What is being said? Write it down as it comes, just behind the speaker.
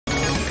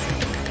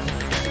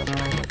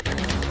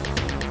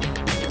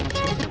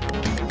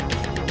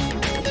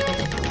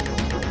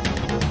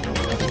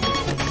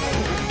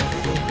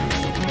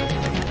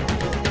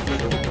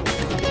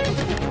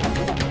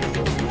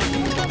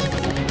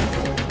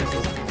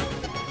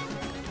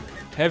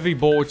Heavy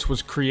Bullets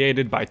was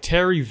created by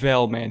Terry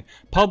Veilman,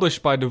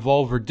 published by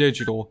Devolver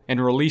Digital,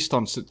 and released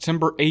on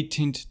September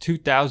 18,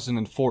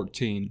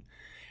 2014.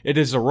 It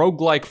is a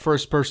roguelike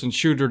first-person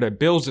shooter that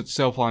builds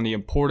itself on the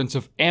importance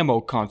of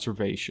ammo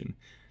conservation.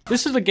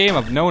 This is a game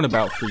I've known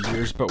about for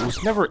years, but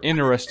was never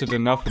interested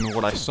enough in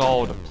what I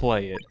saw to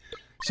play it.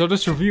 So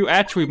this review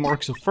actually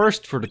marks a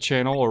first for the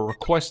channel, a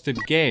requested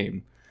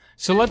game.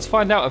 So let's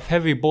find out if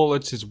Heavy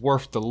Bullets is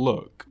worth the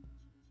look.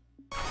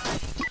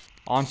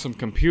 On some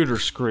computer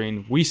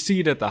screen, we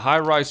see that the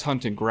high-rise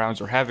hunting grounds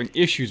are having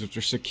issues with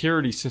their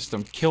security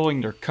system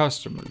killing their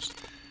customers.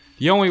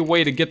 The only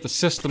way to get the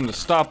system to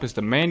stop is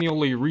to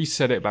manually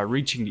reset it by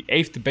reaching the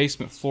 8th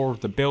basement floor of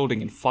the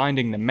building and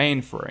finding the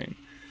mainframe.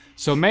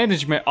 So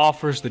management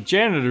offers the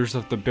janitors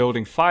of the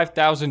building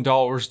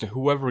 $5,000 to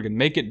whoever can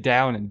make it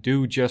down and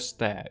do just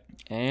that.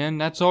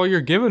 And that's all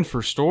you're given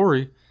for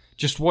story.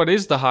 Just what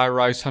is the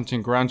high-rise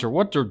hunting grounds or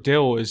what their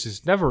deal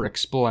is never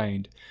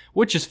explained,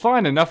 which is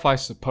fine enough I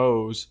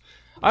suppose.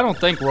 I don't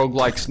think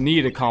roguelikes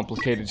need a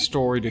complicated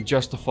story to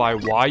justify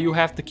why you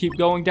have to keep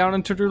going down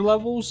into their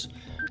levels,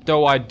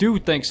 though I do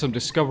think some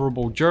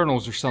discoverable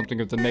journals or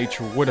something of the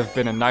nature would have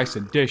been a nice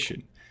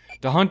addition.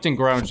 The hunting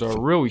grounds are a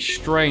really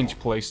strange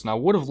place and I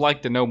would have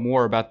liked to know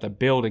more about the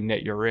building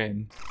that you're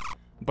in.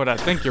 But I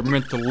think you're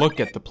meant to look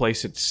at the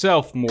place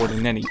itself more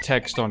than any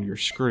text on your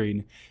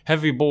screen.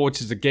 Heavy Bullets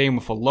is a game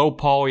with a low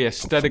poly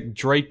aesthetic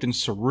draped in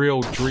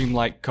surreal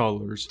dreamlike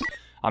colors.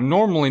 I'm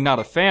normally not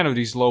a fan of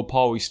these low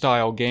poly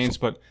style games,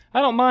 but I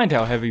don't mind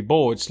how Heavy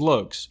Bullets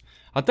looks.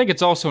 I think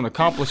it's also an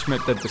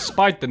accomplishment that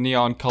despite the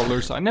neon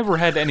colors, I never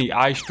had any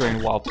eye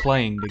strain while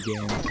playing the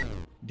game.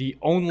 The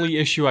only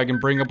issue I can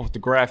bring up with the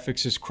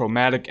graphics is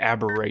chromatic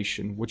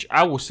aberration, which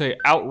I will say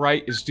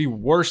outright is the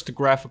worst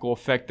graphical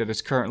effect that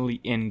is currently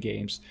in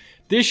games.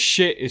 This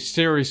shit is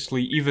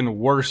seriously even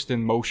worse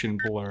than motion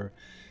blur.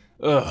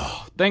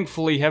 Ugh,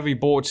 thankfully Heavy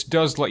Bullets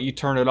does let you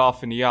turn it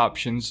off in the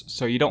options,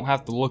 so you don't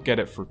have to look at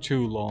it for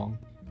too long.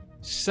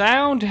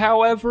 Sound,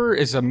 however,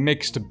 is a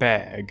mixed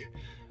bag.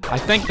 I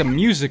think the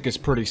music is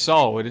pretty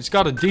solid. It's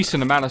got a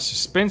decent amount of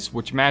suspense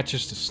which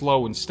matches the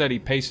slow and steady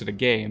pace of the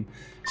game.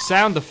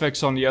 Sound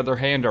effects on the other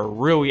hand are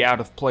really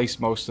out of place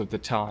most of the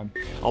time.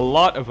 A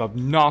lot of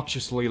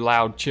obnoxiously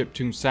loud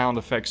chiptune sound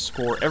effects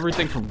score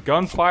everything from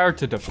gunfire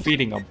to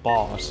defeating a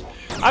boss.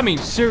 I mean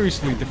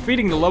seriously,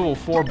 defeating the level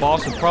 4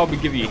 boss will probably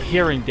give you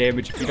hearing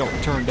damage if you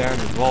don't turn down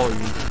your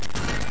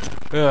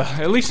volume.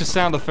 At least the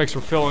sound effects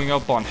for filling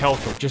up on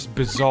health are just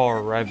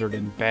bizarre rather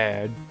than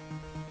bad.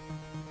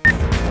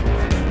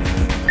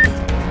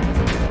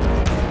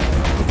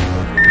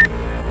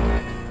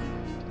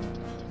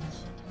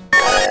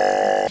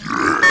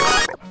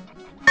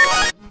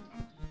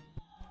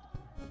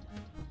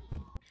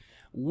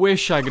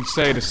 Wish I could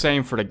say the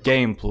same for the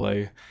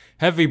gameplay.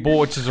 Heavy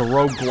Bullets is a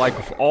roguelike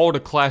with all the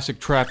classic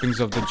trappings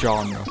of the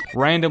genre.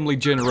 Randomly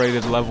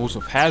generated levels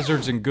of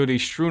hazards and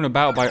goodies strewn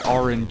about by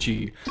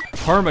RNG.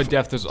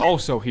 Permadeath is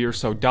also here,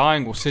 so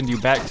dying will send you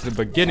back to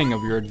the beginning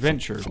of your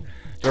adventure.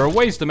 There are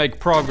ways to make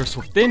progress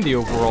within the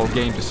overall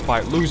game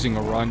despite losing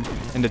a run,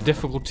 and the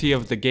difficulty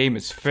of the game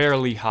is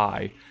fairly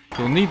high.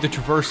 You'll need to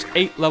traverse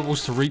 8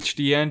 levels to reach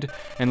the end,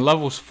 and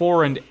levels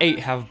 4 and 8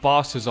 have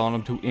bosses on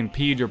them to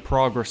impede your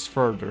progress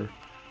further.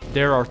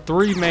 There are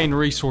 3 main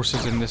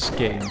resources in this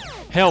game.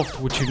 Health,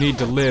 which you need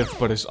to live,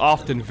 but is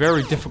often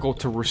very difficult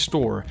to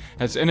restore,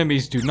 as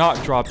enemies do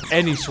not drop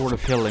any sort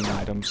of healing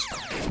items.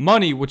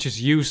 Money, which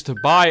is used to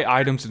buy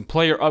items and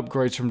player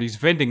upgrades from these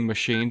vending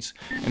machines.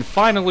 And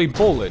finally,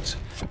 bullets,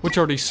 which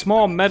are these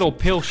small metal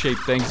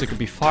pill-shaped things that can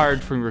be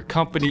fired from your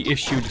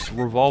company-issued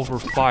revolver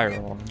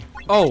firearm.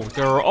 Oh,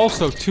 there are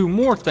also 2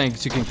 more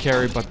things you can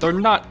carry, but they're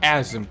not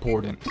as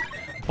important.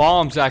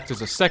 Bombs act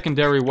as a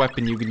secondary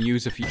weapon you can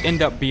use if you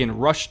end up being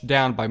rushed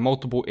down by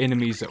multiple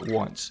enemies at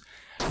once.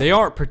 They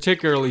aren't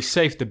particularly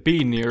safe to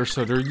be near,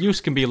 so their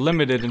use can be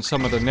limited in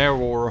some of the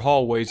narrower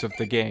hallways of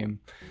the game.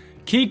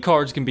 Key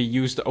cards can be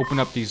used to open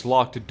up these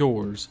locked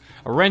doors.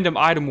 A random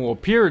item will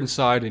appear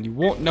inside and you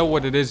won't know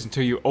what it is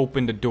until you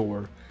open the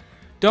door.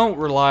 Don't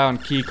rely on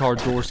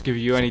keycard doors to give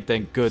you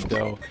anything good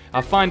though.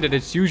 I find that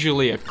it's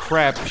usually a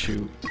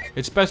crapshoot.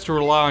 It's best to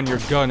rely on your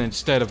gun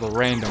instead of a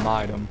random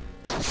item.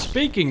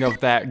 Speaking of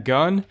that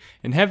gun,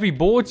 in Heavy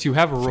Bullets you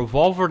have a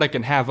revolver that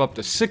can have up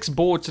to 6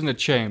 bullets in the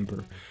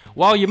chamber.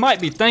 While you might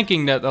be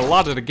thinking that a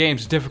lot of the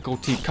game's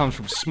difficulty comes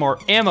from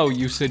smart ammo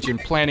usage and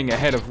planning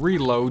ahead of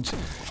reloads,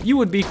 you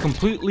would be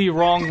completely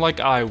wrong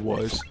like I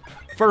was.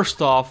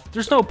 First off,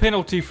 there's no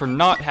penalty for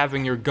not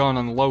having your gun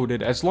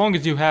unloaded as long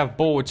as you have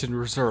bullets in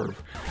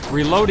reserve.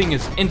 Reloading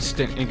is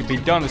instant and can be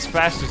done as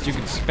fast as you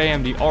can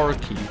spam the R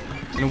key.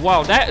 And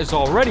while that is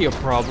already a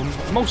problem,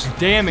 the most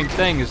damning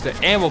thing is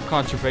that ammo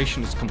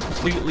conservation is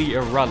completely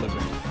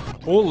irrelevant.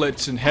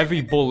 Bullets and Heavy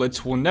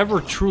Bullets will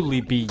never truly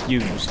be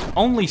used,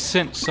 only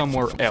sent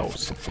somewhere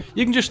else.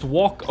 You can just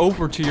walk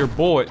over to your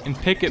bullet and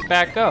pick it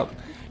back up.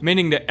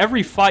 meaning that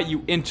every fight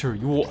you enter,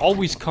 you will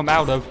always come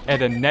out of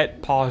at a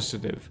net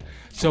positive.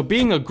 So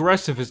being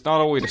aggressive is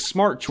not only the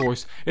smart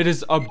choice, it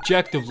is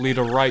objectively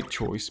the right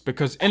choice,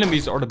 because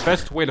enemies are the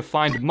best way to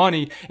find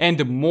money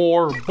and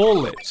more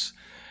bullets.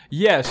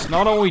 Yes,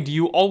 not only do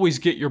you always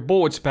get your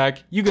bullets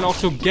back, you can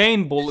also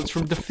gain bullets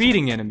from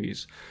defeating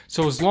enemies.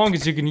 So as long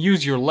as you can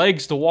use your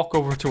legs to walk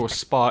over to a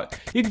spot,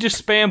 you can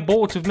just spam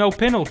bullets with no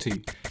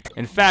penalty.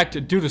 In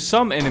fact, due to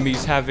some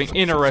enemies having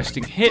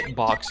interesting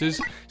hitboxes,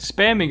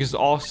 spamming is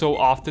also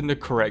often the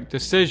correct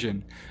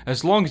decision.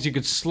 As long as you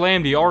can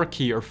slam the R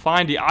key or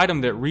find the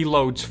item that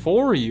reloads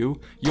for you,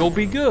 you'll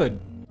be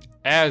good.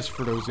 As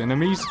for those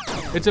enemies,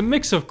 it's a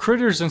mix of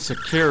critters and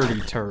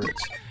security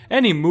turrets.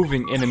 Any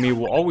moving enemy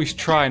will always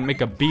try and make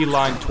a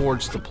beeline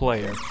towards the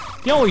player.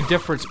 The only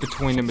difference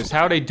between them is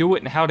how they do it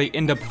and how they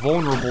end up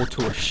vulnerable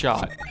to a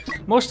shot.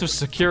 Most of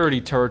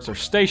security turrets are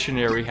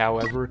stationary,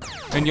 however,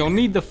 and you'll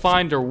need to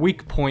find their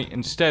weak point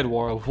instead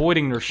while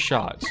avoiding their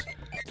shots.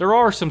 There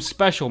are some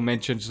special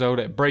mentions though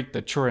that break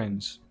the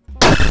trends.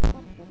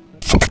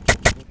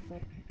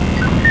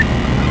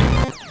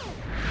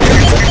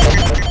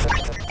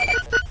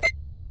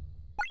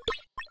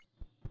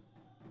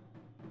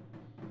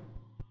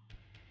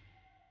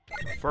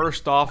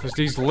 First off is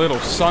these little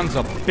sons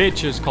of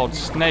bitches called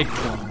snake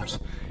worms.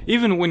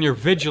 Even when you're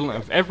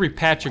vigilant of every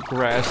patch of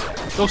grass,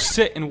 they'll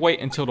sit and wait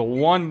until the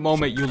one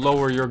moment you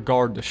lower your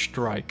guard to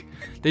strike.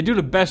 They do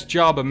the best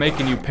job of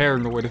making you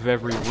paranoid of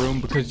every room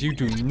because you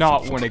do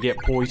not want to get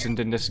poisoned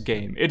in this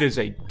game. It is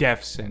a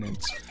death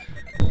sentence.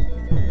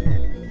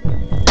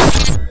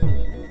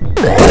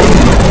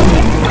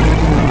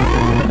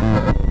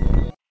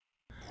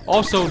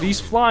 Also, these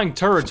flying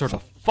turrets are the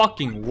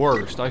fucking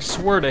worst. I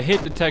swear the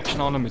hit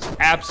detection on them is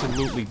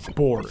absolutely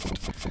boring.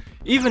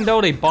 Even though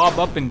they bob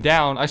up and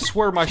down, I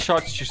swear my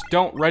shots just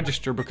don't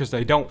register because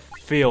they don't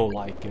feel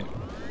like it.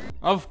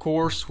 Of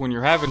course, when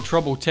you're having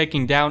trouble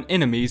taking down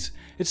enemies,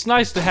 it's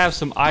nice to have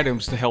some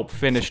items to help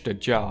finish the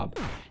job.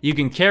 You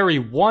can carry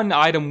one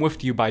item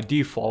with you by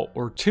default,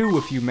 or two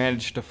if you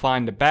manage to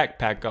find the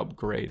backpack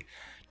upgrade.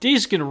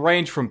 These can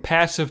range from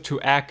passive to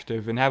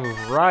active and have a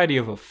variety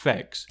of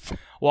effects.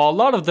 While a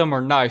lot of them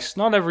are nice,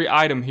 not every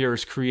item here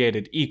is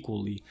created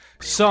equally.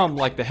 Some,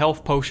 like the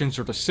health potions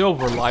or the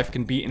silver life,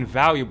 can be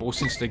invaluable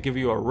since they give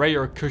you a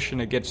rare cushion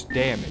against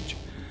damage.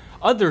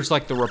 Others,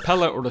 like the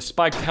repellent or the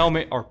spiked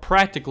helmet, are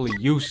practically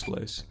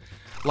useless.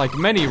 Like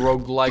many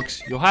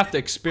roguelikes, you'll have to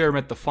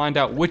experiment to find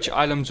out which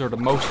items are the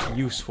most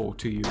useful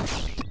to you.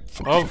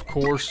 Of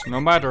course, no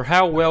matter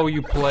how well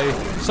you play,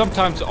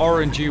 sometimes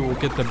RNG will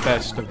get the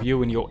best of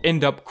you and you'll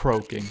end up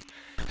croaking.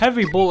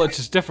 Heavy bullets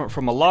is different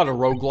from a lot of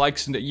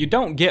roguelikes in that you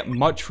don't get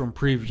much from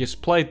previous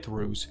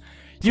playthroughs.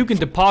 You can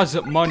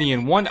deposit money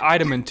in one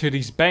item into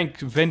these bank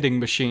vending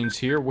machines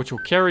here, which will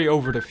carry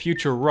over to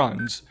future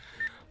runs.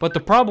 But the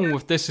problem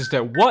with this is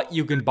that what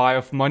you can buy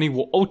with money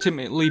will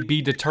ultimately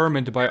be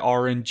determined by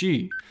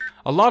RNG.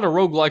 A lot of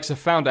roguelikes have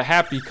found a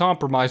happy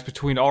compromise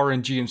between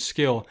RNG and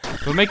skill,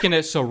 but making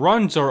it so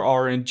runs are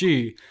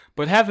RNG,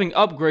 but having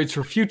upgrades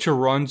for future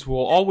runs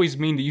will always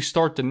mean that you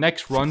start the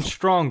next run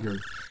stronger.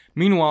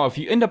 Meanwhile, if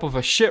you end up with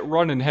a shit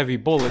run in heavy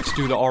bullets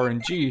due to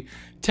RNG,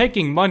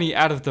 taking money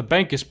out of the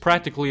bank is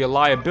practically a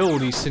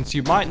liability since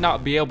you might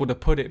not be able to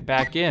put it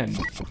back in.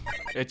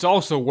 It's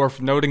also worth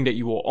noting that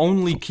you will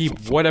only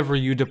keep whatever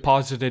you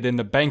deposited in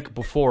the bank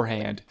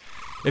beforehand.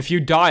 If you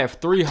die of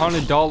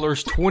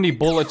 $300, 20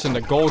 bullets, and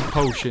a gold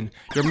potion,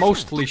 you're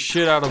mostly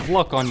shit out of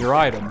luck on your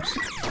items.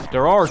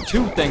 There are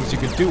two things you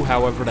can do,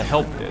 however, to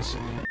help this.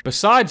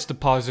 Besides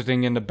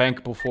depositing in the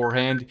bank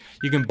beforehand,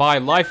 you can buy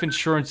life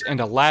insurance and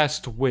a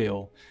last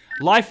will.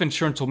 Life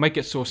insurance will make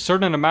it so a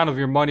certain amount of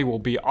your money will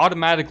be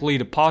automatically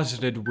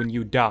deposited when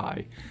you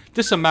die.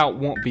 This amount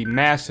won't be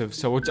massive,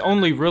 so it's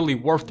only really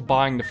worth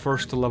buying the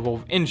first level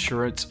of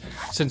insurance,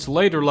 since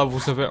later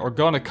levels of it are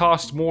gonna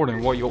cost more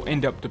than what you'll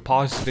end up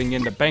depositing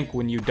in the bank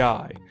when you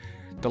die.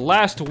 The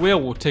last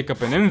will take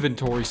up an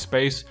inventory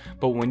space,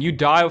 but when you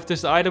die with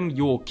this item,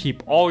 you will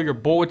keep all your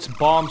bullets,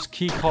 bombs,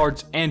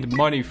 keycards, and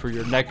money for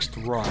your next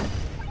run.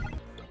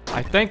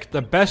 I think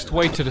the best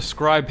way to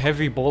describe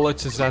heavy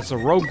bullets is as a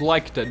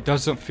roguelike that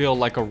doesn't feel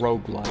like a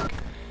roguelike.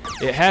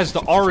 It has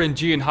the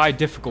RNG and high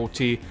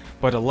difficulty,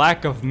 but a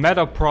lack of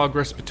meta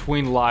progress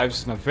between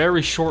lives and a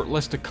very short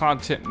list of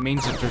content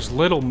means that there's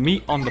little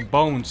meat on the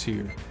bones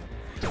here.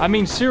 I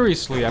mean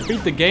seriously, I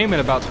beat the game in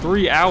about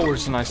 3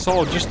 hours and I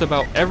saw just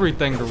about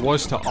everything there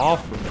was to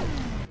offer.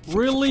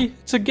 Really?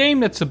 It's a game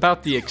that's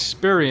about the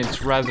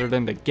experience rather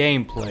than the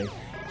gameplay.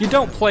 You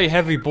don't play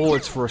heavy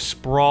bullets for a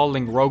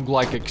sprawling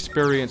roguelike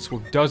experience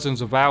with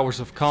dozens of hours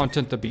of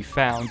content to be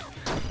found.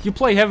 You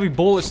play heavy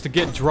bullets to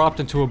get dropped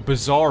into a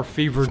bizarre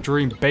fever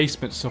dream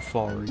basement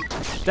safari.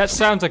 That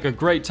sounds like a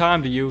great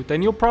time to you,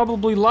 then you'll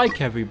probably like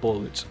heavy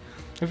bullets.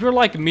 If you're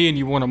like me and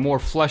you want a more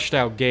fleshed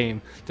out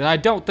game, then I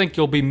don't think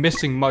you'll be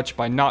missing much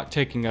by not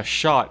taking a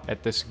shot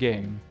at this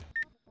game.